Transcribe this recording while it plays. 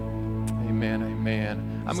Amen,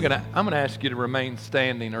 amen. I'm gonna ask you to remain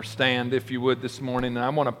standing or stand if you would this morning. And I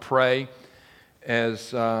want to pray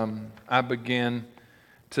as I begin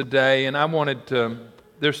today. And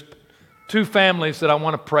there's two families that I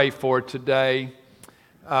want to pray for today.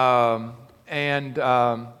 One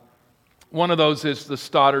of those is the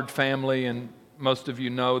Stoddard family. And most of you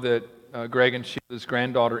know that Greg and Sheila's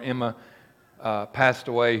granddaughter Emma passed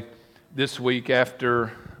away this week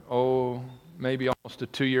after, maybe almost a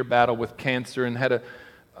 2-year battle with cancer, and had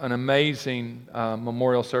an amazing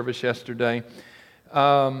memorial service yesterday.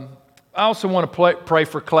 I also want to pray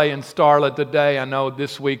for Clay and Starla today. I know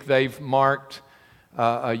this week they've marked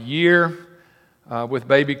a year with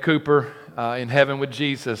baby Cooper in heaven with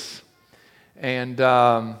Jesus. And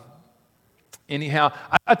anyhow,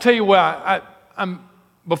 I tell you what,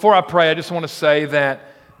 before I pray, I just want to say that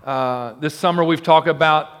this summer we've talked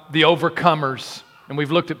about the overcomers, and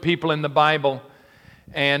we've looked at people in the Bible.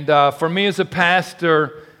 And for me as a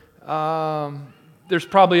pastor, there's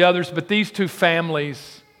probably others, but these two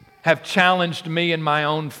families have challenged me in my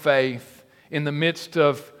own faith in the midst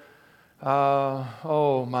of,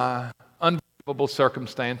 my unbelievable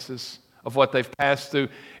circumstances of what they've passed through.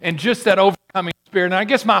 And just that overcoming spirit. And I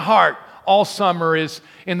guess my heart all summer is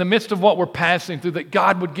in the midst of what we're passing through, that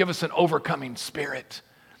God would give us an overcoming spirit.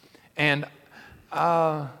 And,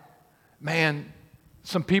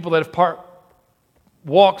 some people that have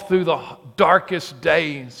walked through the darkest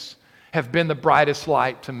days have been the brightest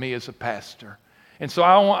light to me as a pastor. And so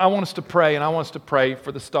I want us to pray, and I want us to pray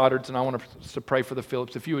for the Stoddards, and I want us to pray for the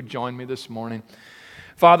Phillips. If you would join me this morning.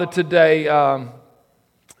 Father, today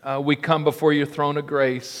we come before your throne of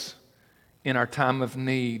grace in our time of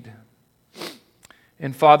need.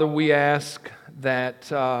 And Father, we ask that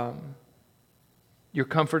your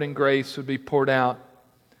comfort and grace would be poured out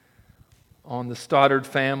on the Stoddard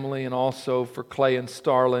family, and also for Clay and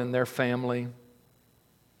Starla and their family.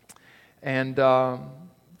 And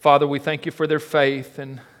Father, we thank you for their faith.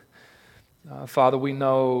 And Father, we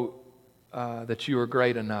know that you are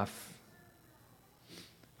great enough,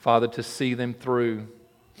 Father, to see them through.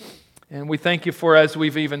 And we thank you for, as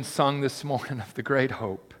we've even sung this morning, of the great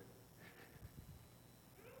hope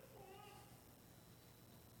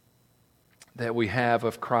that we have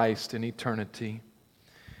of Christ in eternity.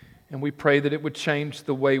 And we pray that it would change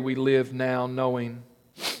the way we live now, knowing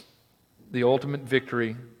the ultimate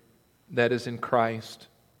victory that is in Christ.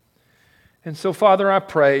 And so, Father, I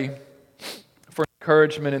pray for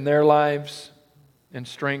encouragement in their lives and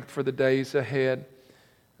strength for the days ahead.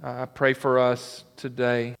 I pray for us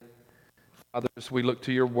today, Father, as we look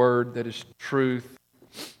to your word that is truth,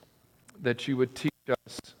 that you would teach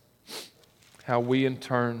us how we in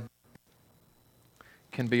turn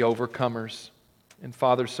can be overcomers. And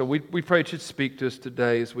Father, so we pray that you'd speak to us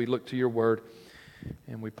today as we look to your word.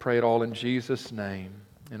 And we pray it all in Jesus' name.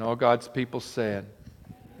 And all God's people said,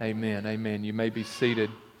 amen, amen. You may be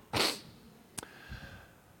seated.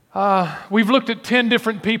 We've looked at 10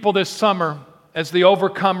 different people this summer as the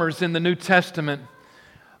overcomers in the New Testament.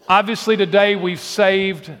 Obviously today we've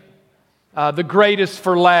saved the greatest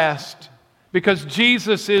for last, because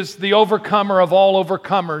Jesus is the overcomer of all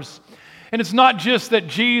overcomers. And it's not just that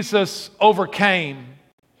Jesus overcame.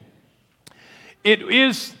 It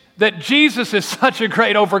is that Jesus is such a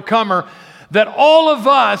great overcomer that all of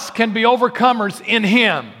us can be overcomers in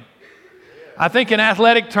Him. I think in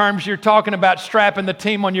athletic terms, you're talking about strapping the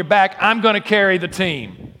team on your back. I'm going to carry the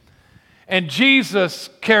team. And Jesus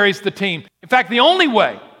carries the team. In fact, the only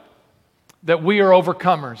way that we are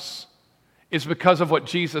overcomers is because of what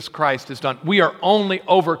Jesus Christ has done. We are only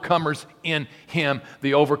overcomers in Him,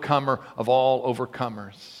 the overcomer of all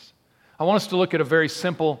overcomers. I want us to look at a very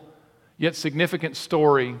simple yet significant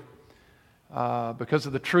story because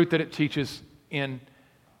of the truth that it teaches in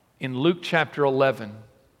Luke chapter 11.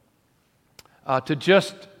 To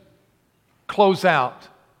just close out,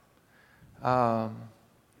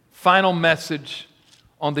 final message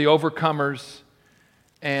on the overcomers,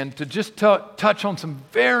 and to just touch on some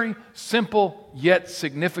very simple yet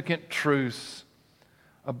significant truths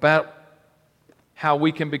about how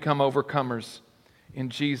we can become overcomers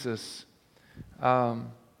in Jesus.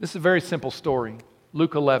 This is a very simple story.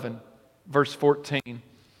 Luke 11, verse 14.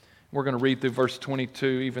 We're going to read through verse 22,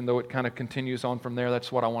 even though it kind of continues on from there.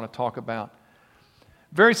 That's what I want to talk about.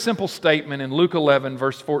 Very simple statement in Luke 11,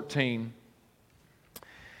 verse 14.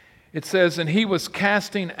 It says, "And he was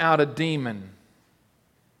casting out a demon,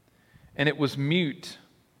 and it was mute.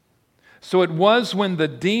 So it was when the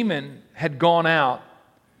demon had gone out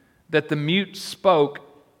that the mute spoke,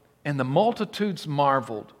 and the multitudes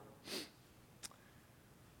marveled."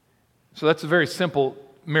 So that's a very simple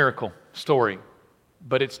miracle story.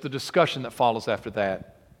 But it's the discussion that follows after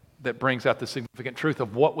that that brings out the significant truth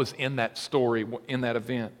of what was in that story, in that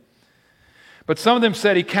event. But some of them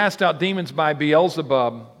said he cast out demons by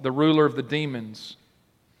Beelzebub, the ruler of the demons.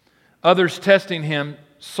 Others, testing him,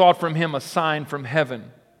 sought from him a sign from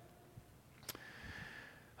heaven.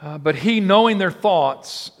 But he, knowing their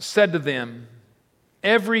thoughts, said to them,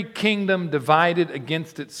 every kingdom divided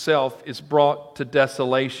against itself is brought to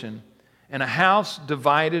desolation, and a house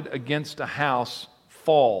divided against a house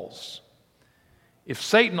falls. If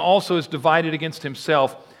Satan also is divided against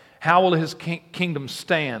himself, how will his kingdom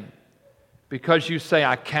stand? Because you say,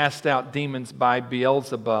 I cast out demons by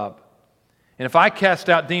Beelzebub. And if I cast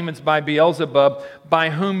out demons by Beelzebub, by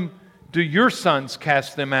whom do your sons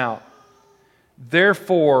cast them out?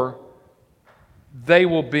 Therefore, they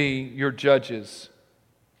will be your judges.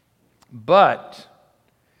 But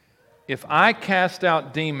if I cast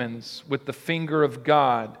out demons with the finger of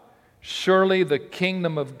God, surely the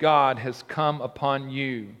kingdom of God has come upon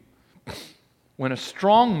you. When a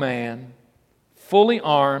strong man, fully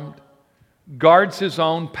armed, guards his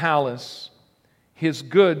own palace, his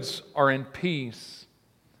goods are in peace.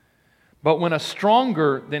 But when a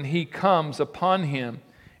stronger than he comes upon him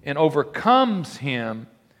and overcomes him,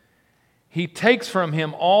 he takes from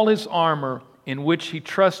him all his armor in which he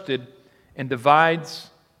trusted and divides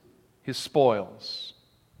his spoils.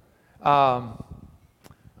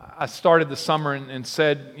 I started the summer and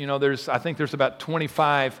said, I think there's about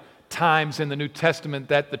 25 times in the New Testament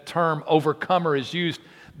that the term overcomer is used.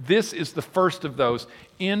 This is the first of those.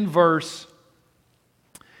 In verse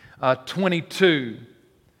 22,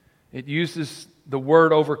 it uses the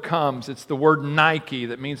word overcomes. It's the word Nike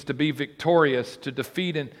that means to be victorious, to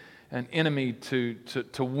defeat an enemy, to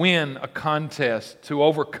win a contest, to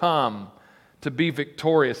overcome, to be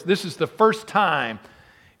victorious. This is the first time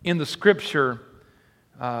in the Scripture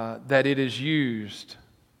that it is used.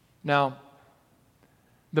 Now,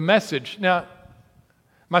 the message. Now,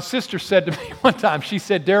 my sister said to me one time, she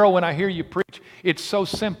said, Daryl, when I hear you preach, it's so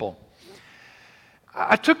simple.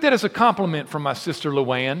 I took that as a compliment from my sister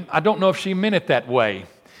Luann. I don't know if she meant it that way.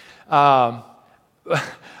 And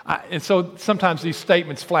so sometimes these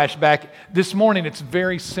statements flash back. This morning, it's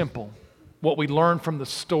very simple, what we learn from the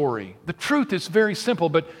story. The truth is very simple,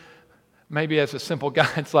 but maybe as a simple guy,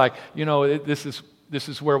 it's like, this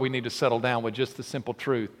is where we need to settle down with just the simple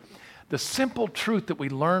truth. The simple truth that we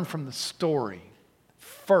learn from the story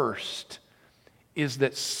first is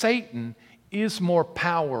that Satan is more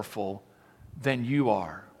powerful than you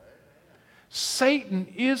are. Satan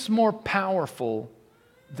is more powerful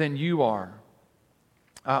than you are.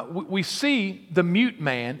 We see the mute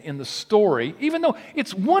man in the story, even though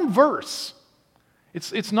it's one verse.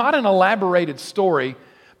 It's not an elaborated story,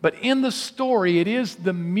 but in the story it is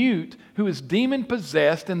the mute who is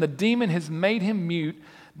demon-possessed, and the demon has made him mute.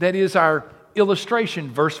 That is our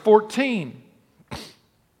illustration, verse 14.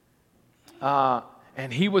 And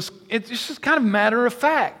it's just kind of matter of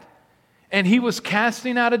fact. And he was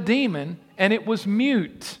casting out a demon, and it was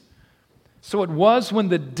mute. So it was when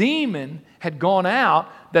the demon had gone out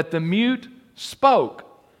that the mute spoke,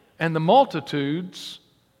 and the multitudes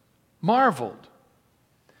marveled.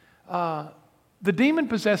 The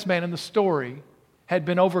demon-possessed man in the story had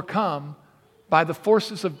been overcome by the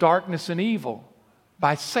forces of darkness and evil,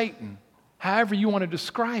 by Satan, however you want to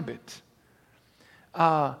describe it.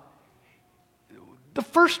 The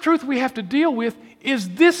first truth we have to deal with is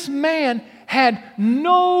this man had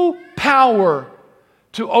no power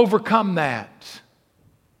to overcome that.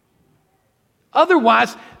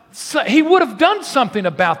 Otherwise, he would have done something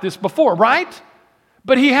about this before, right?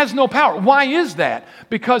 But he has no power. Why is that?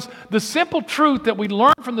 Because the simple truth that we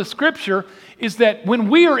learn from the Scripture is that when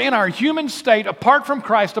we are in our human state, apart from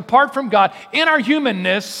Christ, apart from God, in our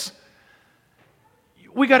humanness,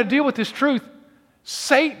 we got to deal with this truth.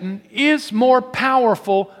 Satan is more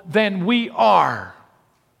powerful than we are.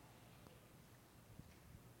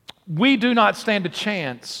 We do not stand a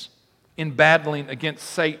chance in battling against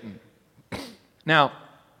Satan. Now,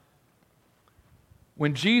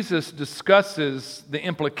 when Jesus discusses the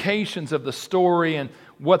implications of the story and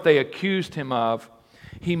what they accused him of,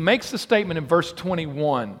 he makes the statement in verse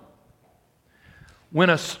 21. When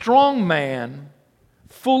a strong man,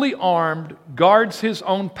 fully armed, guards his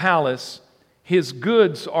own palace, his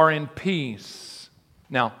goods are in peace.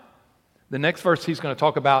 Now, the next verse he's going to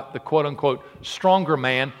talk about the quote-unquote stronger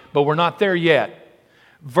man, but we're not there yet.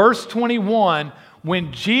 Verse 21,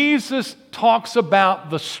 when Jesus talks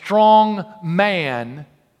about the strong man,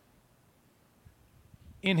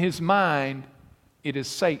 in his mind, it is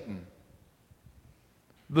Satan.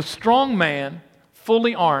 The strong man,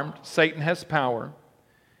 fully armed, Satan has power.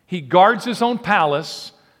 He guards his own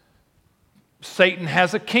palace. Satan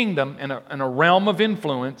has a kingdom and a realm of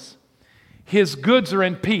influence. His goods are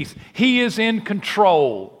in peace. He is in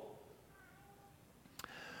control.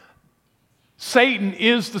 Satan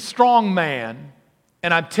is the strong man.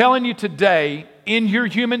 And I'm telling you today, in your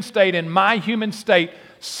human state, in my human state,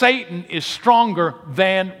 Satan is stronger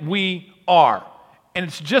than we are. And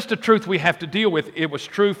it's just a truth we have to deal with. It was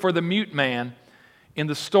true for the mute man in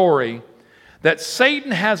the story, that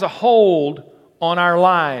Satan has a hold on our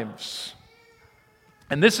lives.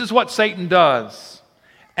 And this is what Satan does.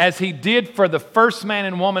 As he did for the first man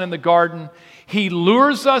and woman in the garden, he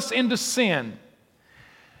lures us into sin,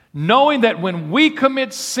 knowing that when we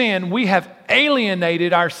commit sin, we have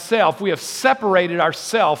alienated ourselves, we have separated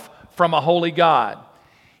ourselves from a holy God.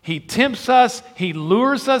 He tempts us, he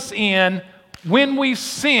lures us in. When we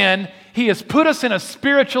sin, he has put us in a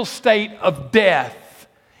spiritual state of death.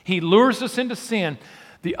 He lures us into sin.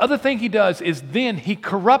 The other thing he does is then he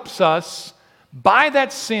corrupts us by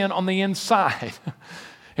that sin on the inside.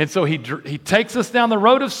 And so he takes us down the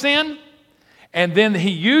road of sin, and then he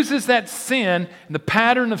uses that sin, the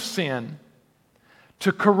pattern of sin,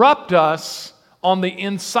 to corrupt us on the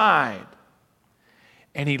inside.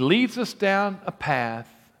 And he leads us down a path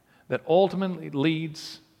that ultimately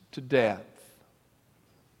leads to death.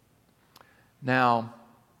 Now,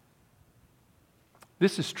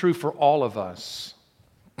 this is true for all of us.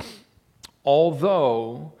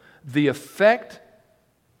 Although the effect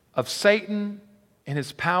of Satan and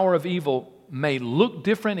his power of evil may look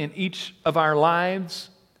different in each of our lives,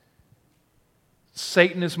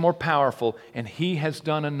 Satan is more powerful, and he has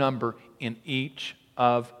done a number in each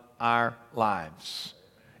of our lives.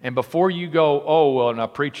 And before you go, oh, well, now,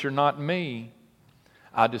 preacher, not me,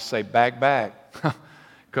 I'll just say, back.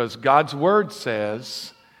 Because God's Word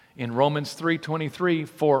says in Romans 3:23,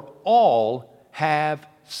 for all have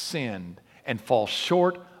sinned and fall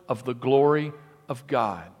short of the glory of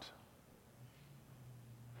God.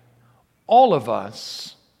 All of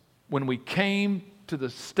us, when we came to the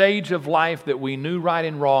stage of life that we knew right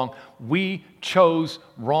and wrong, we chose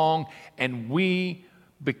wrong, and we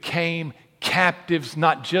became captives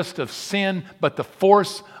not just of sin, but the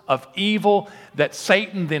force of evil that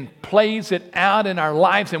Satan then plays it out in our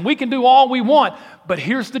lives. And we can do all we want, but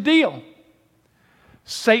here's the deal.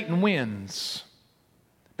 Satan wins.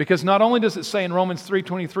 Because not only does it say in Romans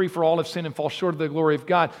 3:23, for all have sinned and fall short of the glory of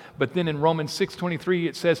God, but then in Romans 6:23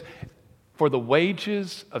 it says, for the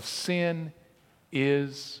wages of sin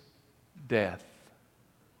is death.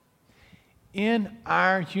 In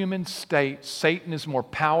our human state, Satan is more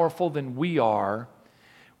powerful than we are.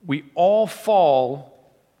 We all fall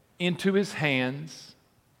into his hands,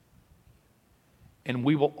 and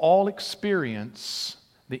we will all experience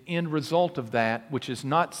the end result of that, which is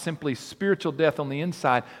not simply spiritual death on the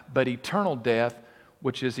inside, but eternal death,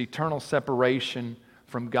 which is eternal separation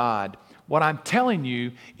from God. What I'm telling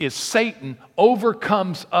you is Satan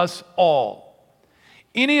overcomes us all.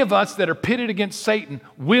 Any of us that are pitted against Satan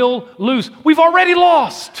will lose. We've already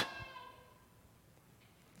lost.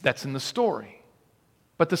 That's in the story.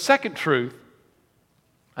 But the second truth,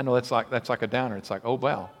 I know that's like a downer. It's like, oh,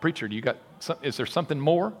 wow, preacher, is there something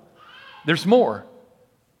more? There's more.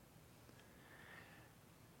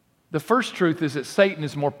 The first truth is that Satan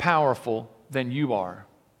is more powerful than you are.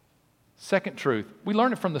 Second truth, we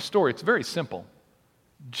learn it from the story. It's very simple.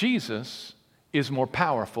 Jesus is more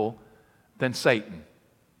powerful than Satan.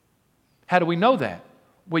 How do we know that?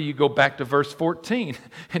 Well, you go back to verse 14,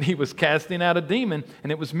 and he was casting out a demon,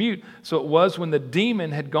 and it was mute. So it was when the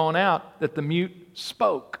demon had gone out that the mute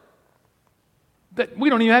spoke. That we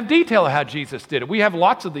don't even have detail of how Jesus did it. We have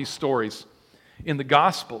lots of these stories in the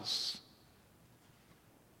Gospels.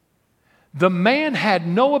 The man had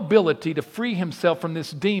no ability to free himself from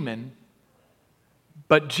this demon,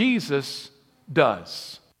 but Jesus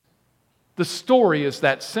does. The story is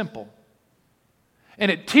that simple. And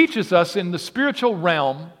it teaches us in the spiritual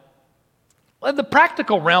realm, the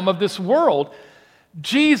practical realm of this world,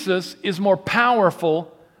 Jesus is more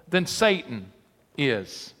powerful than Satan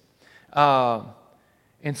is. And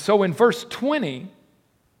so in verse 20,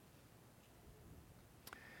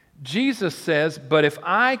 Jesus says, but if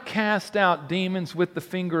I cast out demons with the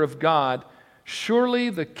finger of God, surely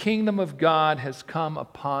the kingdom of God has come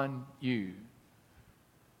upon you.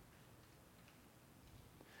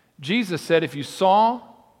 Jesus said, if you saw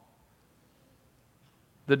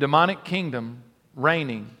the demonic kingdom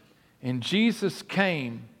reigning, and Jesus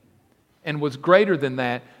came and was greater than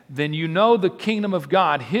that, then you know the kingdom of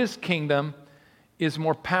God, His kingdom, is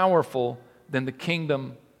more powerful than the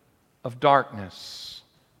kingdom of darkness.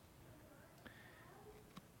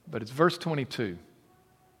 But it's verse 22.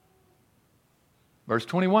 Verse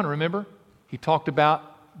 21, remember? He talked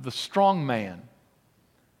about the strong man.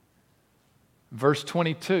 Verse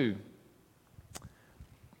 22,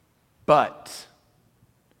 but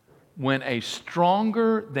when a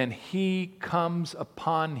stronger than he comes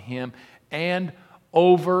upon him and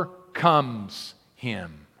overcomes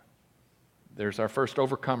him. There's our first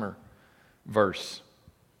overcomer verse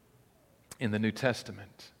in the New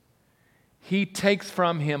Testament. He takes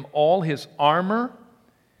from him all his armor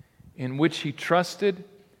in which he trusted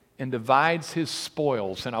and divides his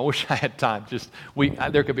spoils. And I wish I had time.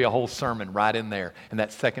 There could be a whole sermon right in there in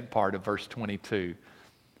that second part of verse 22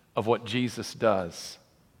 of what Jesus does.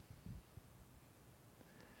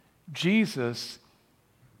 Jesus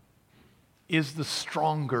is the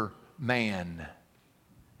stronger man.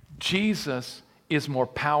 Jesus is more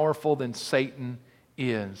powerful than Satan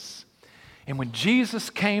is. And when Jesus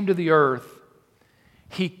came to the earth,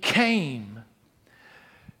 he came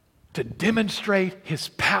to demonstrate his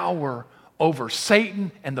power over Satan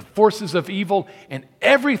and the forces of evil and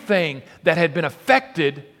everything that had been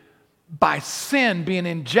affected by sin being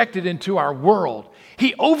injected into our world.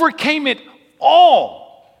 He overcame it all.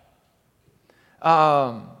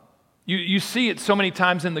 You see it so many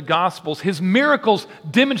times in the Gospels. His miracles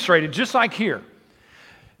demonstrated, just like here,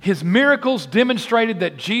 his miracles demonstrated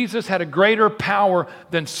that Jesus had a greater power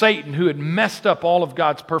than Satan, who had messed up all of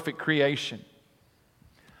God's perfect creation.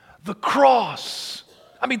 The cross.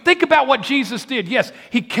 I mean, think about what Jesus did. Yes,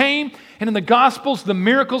 he came, and in the Gospels, the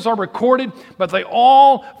miracles are recorded, but they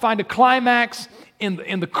all find a climax in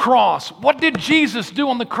the cross. What did Jesus do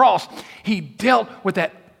on the cross? He dealt with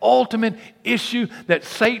that ultimate issue that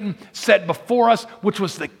Satan set before us, which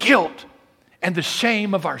was the guilt and the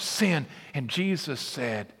shame of our sin. And Jesus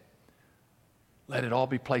said, let it all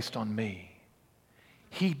be placed on me.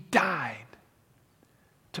 He died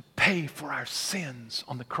to pay for our sins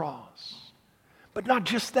on the cross. But not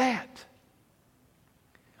just that.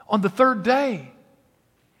 On the third day,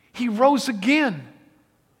 he rose again.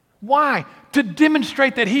 Why? To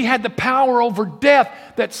demonstrate that he had the power over death,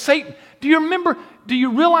 that Satan... Do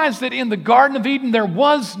you realize that in the Garden of Eden there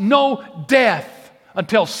was no death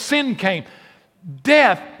until sin came?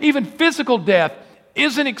 Death, even physical death,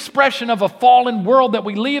 is an expression of a fallen world that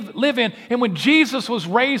we live in. And when Jesus was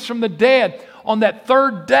raised from the dead on that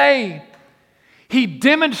third day, he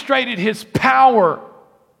demonstrated his power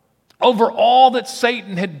over all that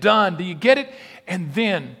Satan had done. Do you get it? And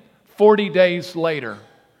then 50 days later,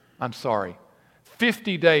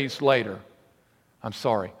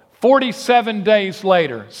 47 days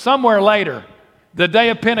later, somewhere later, the day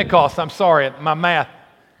of Pentecost. I'm sorry, my math,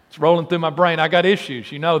 it's rolling through my brain. I got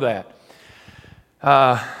issues, you know that.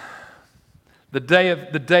 The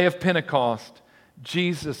day of Pentecost,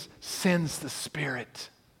 Jesus sends the Spirit.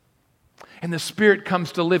 And the Spirit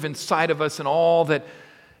comes to live inside of us, and all that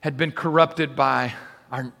had been corrupted by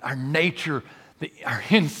our nature, our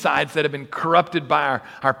insides that have been corrupted by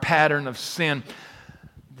our pattern of sin,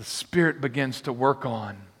 the Spirit begins to work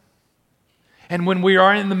on. And when we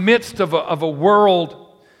are in the midst of a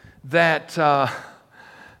world that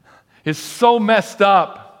is so messed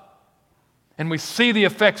up, and we see the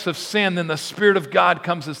effects of sin, then the Spirit of God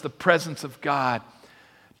comes as the presence of God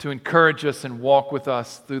to encourage us and walk with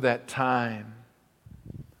us through that time.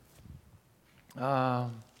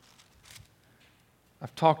 I've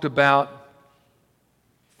talked about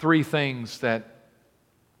three things that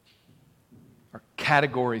are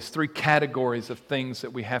three categories of things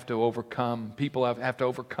that we have to overcome. People have to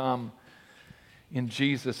overcome in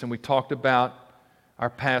Jesus. And we talked about our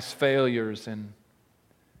past failures, and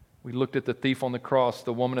we looked at the thief on the cross,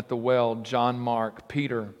 the woman at the well, John Mark,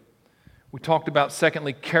 Peter. We talked about,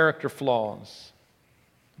 secondly, character flaws.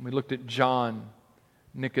 We looked at John,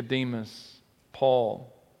 Nicodemus,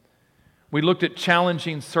 Paul. We looked at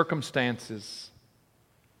challenging circumstances,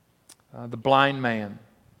 the blind man,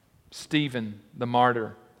 Stephen, the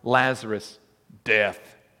martyr, Lazarus, death.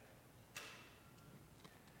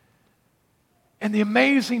 And the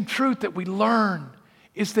amazing truth that we learn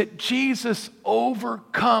is that Jesus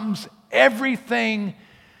overcomes everything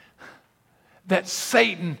that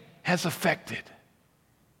Satan has affected.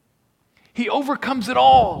 He overcomes it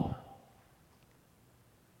all.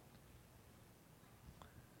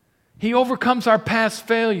 He overcomes our past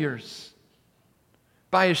failures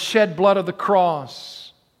by His shed blood of the cross.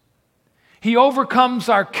 He overcomes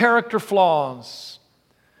our character flaws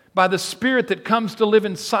by the Spirit that comes to live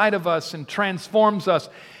inside of us and transforms us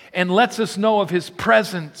and lets us know of His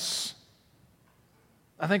presence.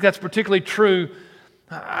 I think that's particularly true.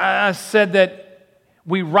 I said that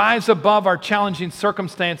we rise above our challenging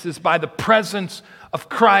circumstances by the presence of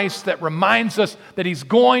Christ that reminds us that He's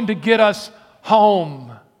going to get us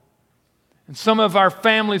home. And some of our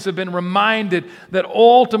families have been reminded that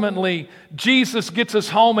ultimately Jesus gets us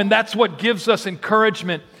home, and that's what gives us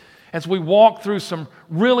encouragement as we walk through some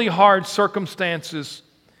really hard circumstances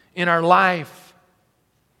in our life.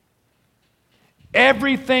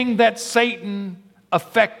 Everything that Satan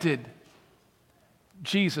affected,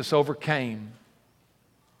 Jesus overcame.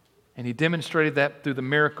 And He demonstrated that through the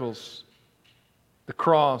miracles, the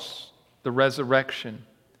cross, the resurrection,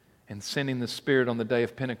 and sending the Spirit on the day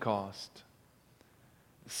of Pentecost.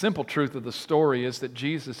 The simple truth of the story is that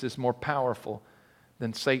Jesus is more powerful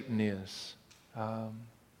than Satan is. 1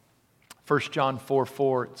 John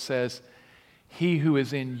 4:4 it says, "He who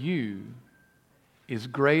is in you is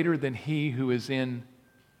greater than he who is in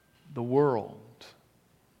the world."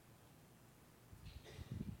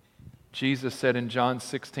 Jesus said in John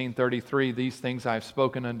 16:33, "These things I have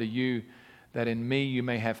spoken unto you, that in me you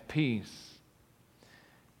may have peace.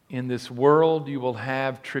 In this world you will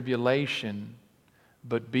have tribulation,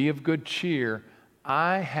 but be of good cheer.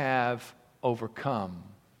 I have overcome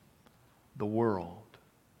the world."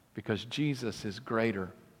 Because Jesus is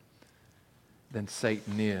greater than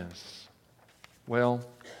Satan is. Well,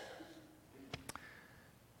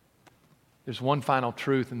 there's one final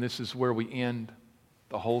truth, and this is where we end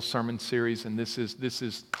the whole sermon series, and this is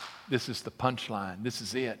the punchline. This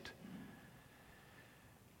is it.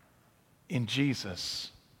 In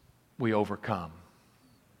Jesus, we overcome.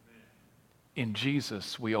 In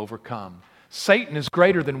Jesus, we overcome. Satan is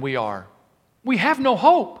greater than we are. We have no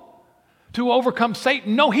hope to overcome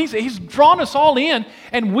Satan. No, he's drawn us all in,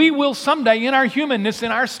 and we will someday, in our humanness,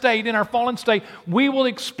 in our state, in our fallen state, we will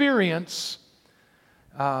experience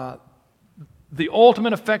the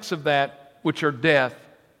ultimate effects of that, which are death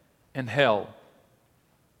and hell.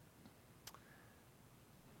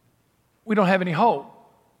 We don't have any hope.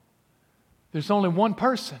 There's only one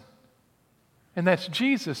person, and that's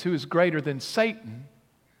Jesus, who is greater than Satan.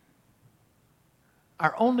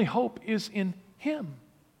 Our only hope is in Him.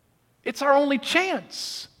 It's our only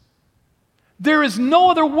chance. There is no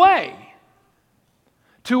other way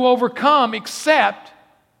to overcome except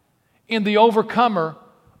in the overcomer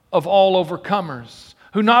of all overcomers,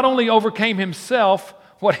 who not only overcame Himself,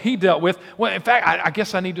 what He dealt with. Well, in fact, I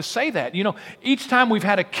guess I need to say that. You know, each time we've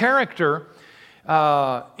had a character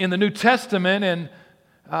in the New Testament, and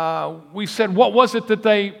we said, what was it that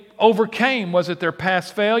they overcame? Was it their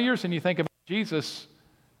past failures? And you think about Jesus.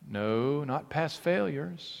 No, not past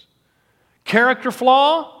failures. Character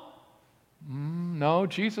flaw? No,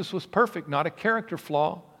 Jesus was perfect, not a character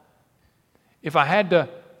flaw. If I had to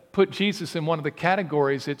put Jesus in one of the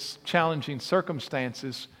categories, it's challenging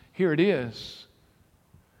circumstances. Here it is.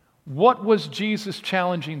 What was Jesus'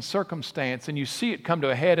 challenging circumstance? And you see it come to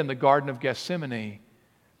a head in the Garden of Gethsemane.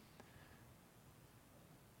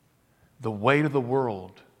 The weight of the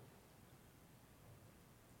world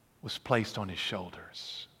was placed on His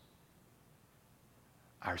shoulders.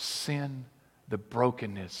 Our sin, the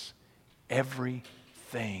brokenness,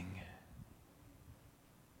 everything.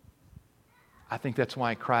 I think that's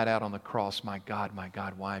why He cried out on the cross, my God,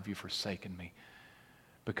 why have you forsaken me?"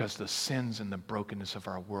 Because the sins and the brokenness of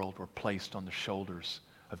our world were placed on the shoulders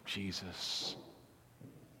of Jesus.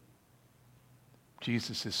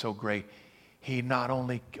 Jesus is so great. He not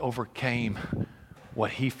only overcame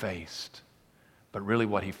what He faced, but really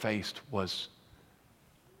what He faced was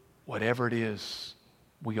whatever it is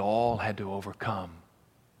we all had to overcome.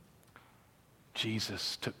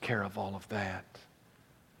 Jesus took care of all of that.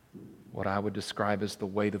 What I would describe as the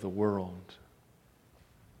weight of the world.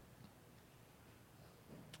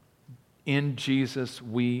 In Jesus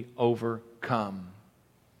we overcome.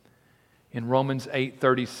 In Romans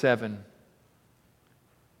 8:37,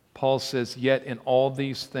 Paul says, "Yet in all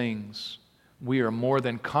these things we are more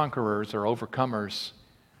than conquerors or overcomers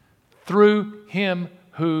through Him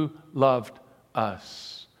who loved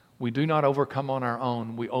us." We do not overcome on our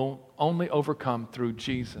own. We only overcome through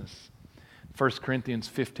Jesus. 1 Corinthians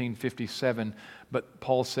 15:57, but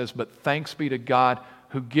Paul says, "But thanks be to God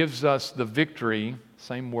who gives us the victory,"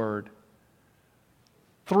 same word,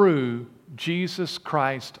 "through Jesus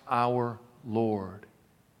Christ our Lord."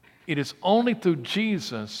 It is only through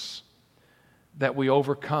Jesus that we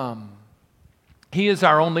overcome. He is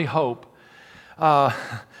our only hope.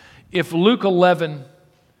 If Luke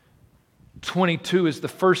 11:22 is the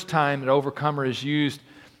first time that overcomer is used,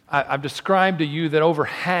 I've described to you that over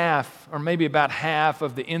half, or maybe about half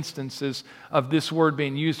of the instances of this word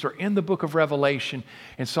being used are in the book of Revelation.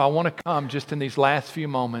 And so I want to come just in these last few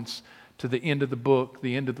moments to the end of the book,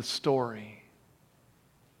 the end of the story,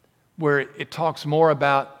 where it talks more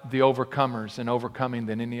about the overcomers and overcoming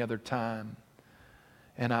than any other time.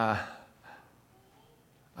 And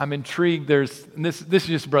I'm intrigued. This is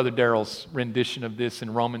just Brother Darrell's rendition of this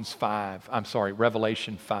in Revelation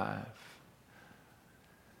 5.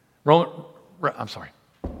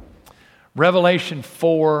 Revelation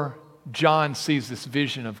 4, John sees this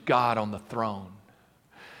vision of God on the throne.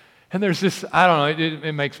 And there's this, I don't know,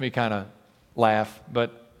 it makes me kind of laugh,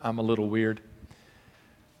 but I'm a little weird.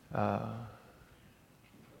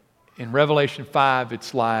 In Revelation 5,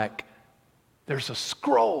 it's like there's a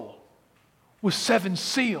scroll with 7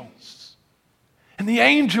 seals. And the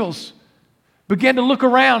angels begin to look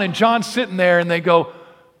around, and John's sitting there, and they go,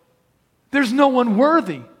 there's no one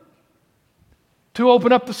worthy to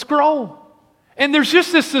open up the scroll. And there's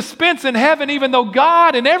just this suspense in heaven, even though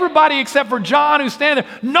God and everybody except for John who's standing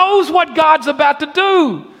there knows what God's about to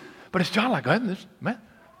do. But it's John like, man,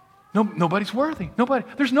 nobody's worthy.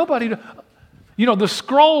 There's nobody to... the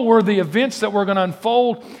scroll were the events that were going to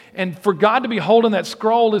unfold. And for God to be holding that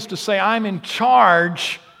scroll is to say, I'm in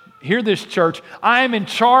charge. Hear this, church. I am in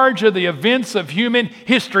charge of the events of human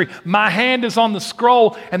history. My hand is on the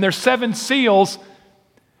scroll, and there's 7 seals.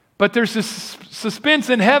 But there's this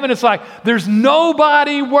suspense in heaven. It's like, there's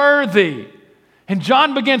nobody worthy. And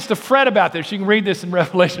John begins to fret about this. You can read this in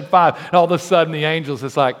Revelation 5. And all of a sudden, the angels,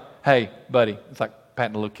 it's like, hey, buddy. It's like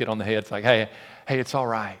patting a little kid on the head. It's like, hey, it's all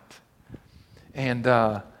right. And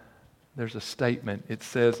there's a statement. It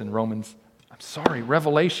says in Revelation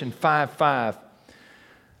 5:5.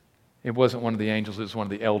 It wasn't one of the angels. It was one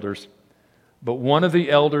of the elders. But one of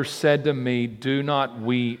the elders said to me, do not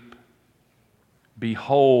weep.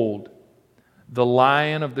 Behold, the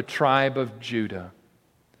Lion of the tribe of Judah,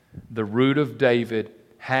 the Root of David,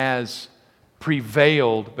 has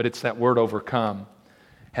prevailed, but it's that word overcome,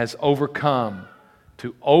 has overcome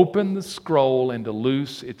to open the scroll and to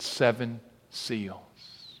loose its 7 seals.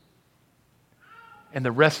 And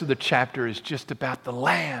the rest of the chapter is just about the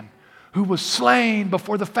Lamb who was slain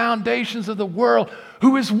before the foundations of the world,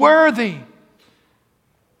 who is worthy.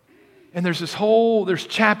 And there's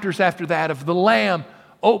chapters after that of the Lamb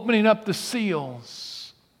opening up the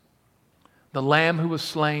seals. The Lamb who was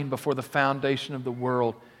slain before the foundation of the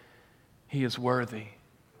world, He is worthy.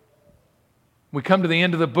 We come to the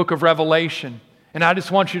end of the book of Revelation, and I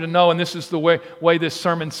just want you to know, and this is the way this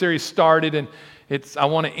sermon series started, and I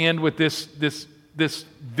want to end with this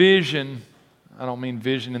vision. I don't mean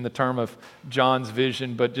vision in the term of John's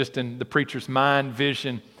vision, but just in the preacher's mind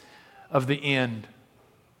vision of the end.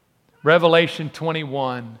 Revelation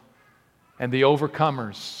 21, and the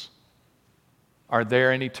overcomers are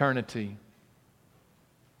there in eternity.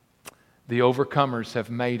 The overcomers have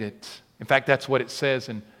made it. In fact, that's what it says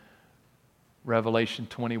in Revelation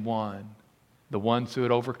 21. The ones who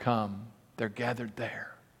had overcome, they're gathered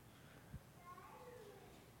there.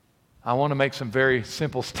 I want to make some very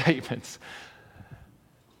simple statements.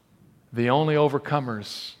 The only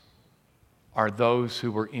overcomers are those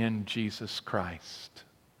who were in Jesus Christ.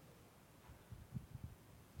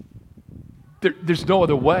 There's no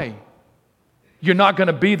other way. You're not going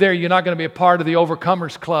to be there. You're not going to be a part of the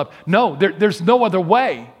Overcomers Club. No, there's no other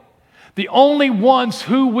way. The only ones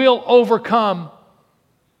who will overcome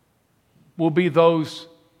will be those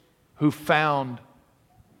who found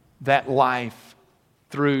that life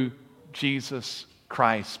through Jesus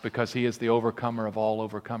Christ, because He is the overcomer of all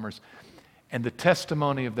overcomers. And the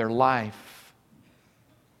testimony of their life,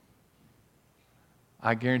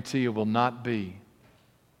 I guarantee you, will not be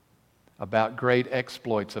about great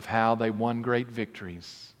exploits of how they won great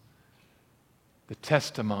victories. The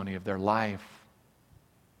testimony of their life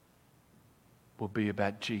will be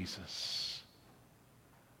about Jesus,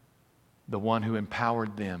 the one who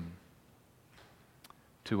empowered them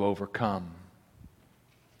to overcome.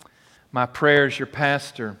 My prayer as your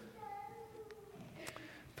pastor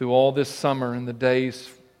through all this summer and the days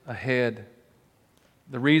ahead,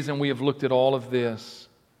 the reason we have looked at all of this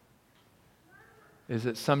is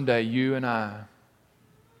that someday you and I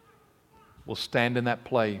will stand in that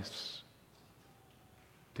place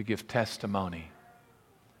to give testimony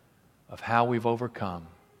of how we've overcome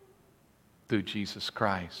through Jesus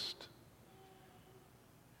Christ.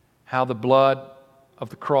 How the blood of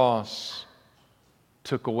the cross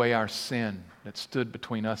took away our sin that stood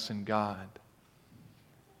between us and God.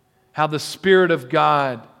 How the Spirit of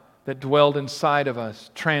God that dwelled inside of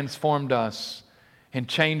us transformed us and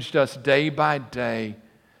changed us day by day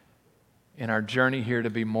in our journey here to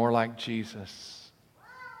be more like Jesus.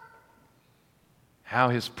 How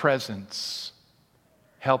His presence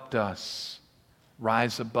helped us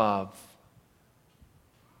rise above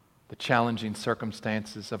the challenging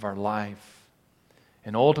circumstances of our life,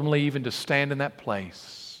 and ultimately even to stand in that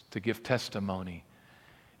place to give testimony.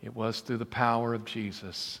 It was through the power of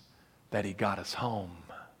Jesus that He got us home.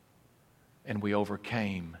 and we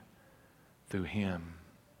overcame through Him.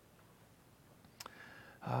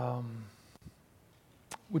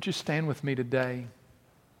 Would you stand with me today?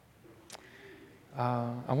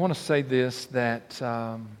 I want to say this, that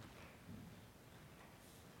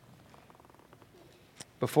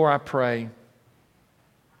before I pray,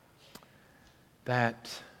 that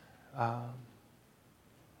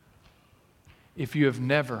if you have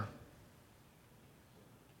never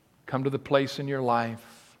come to the place in your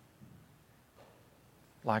life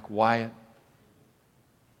like Wyatt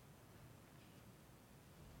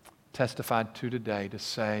testified to today, to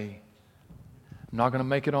say, I'm not going to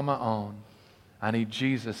make it on my own. I need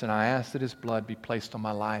Jesus, and I ask that His blood be placed on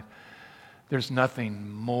my life. There's nothing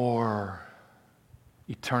more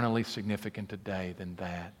eternally significant today than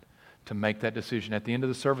that, to make that decision. At the end of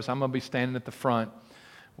the service, I'm going to be standing at the front.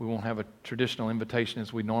 We won't have a traditional invitation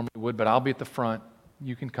as we normally would, but I'll be at the front.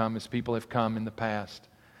 You can come as people have come in the past,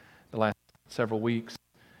 the last several weeks.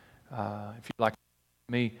 If you'd like to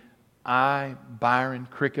meet me, Byron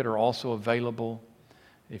Cricket are also available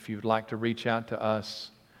if you'd like to reach out to us.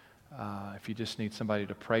 If you just need somebody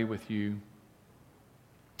to pray with you.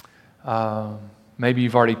 Maybe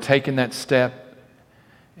you've already taken that step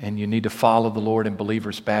and you need to follow the Lord in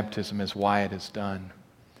believer's baptism as Wyatt has done.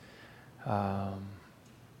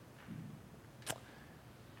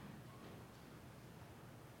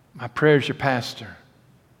 My prayer as your pastor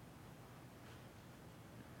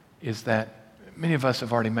is that many of us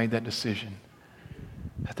have already made that decision,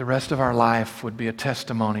 that the rest of our life would be a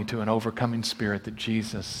testimony to an overcoming spirit that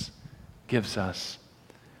Jesus gives us,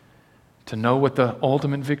 to know what the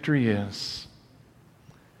ultimate victory is,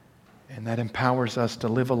 and that empowers us to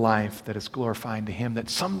live a life that is glorifying to Him, that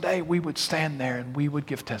someday we would stand there and we would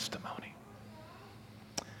give testimony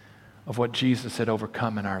of what Jesus had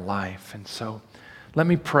overcome in our life. And so let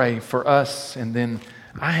me pray for us, and then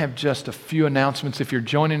I have just a few announcements. If you're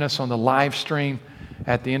joining us on the live stream,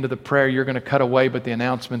 at the end of the prayer, you're going to cut away, but the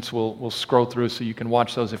announcements will scroll through so you can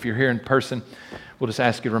watch those. If you're here in person, we'll just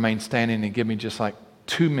ask you to remain standing and give me just like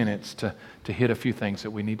 2 minutes to hit a few things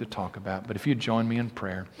that we need to talk about. But if you join me in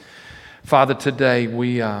prayer. Father, today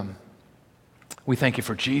we thank You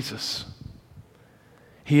for Jesus.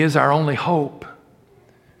 He is our only hope.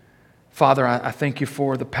 Father, I thank You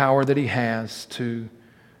for the power that He has to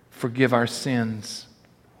forgive our sins,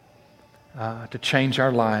 to change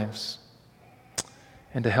our lives,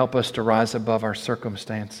 and to help us to rise above our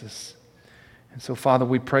circumstances. And so, Father,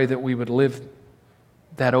 we pray that we would live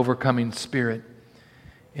that overcoming spirit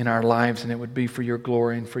in our lives, and it would be for Your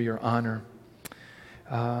glory and for Your honor.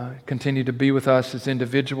 Continue to be with us as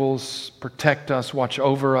individuals, protect us, watch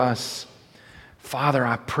over us. Father,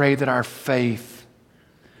 I pray that our faith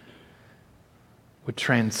would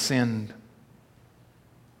transcend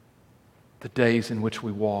the days in which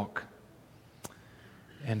we walk.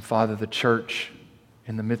 And Father, the church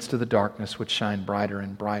in the midst of the darkness would shine brighter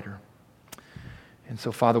and brighter. And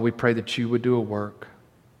so, Father, we pray that You would do a work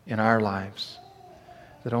in our lives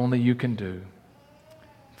that only You can do.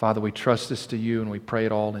 Father, we trust this to You, and we pray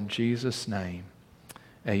it all in Jesus' name.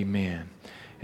 Amen.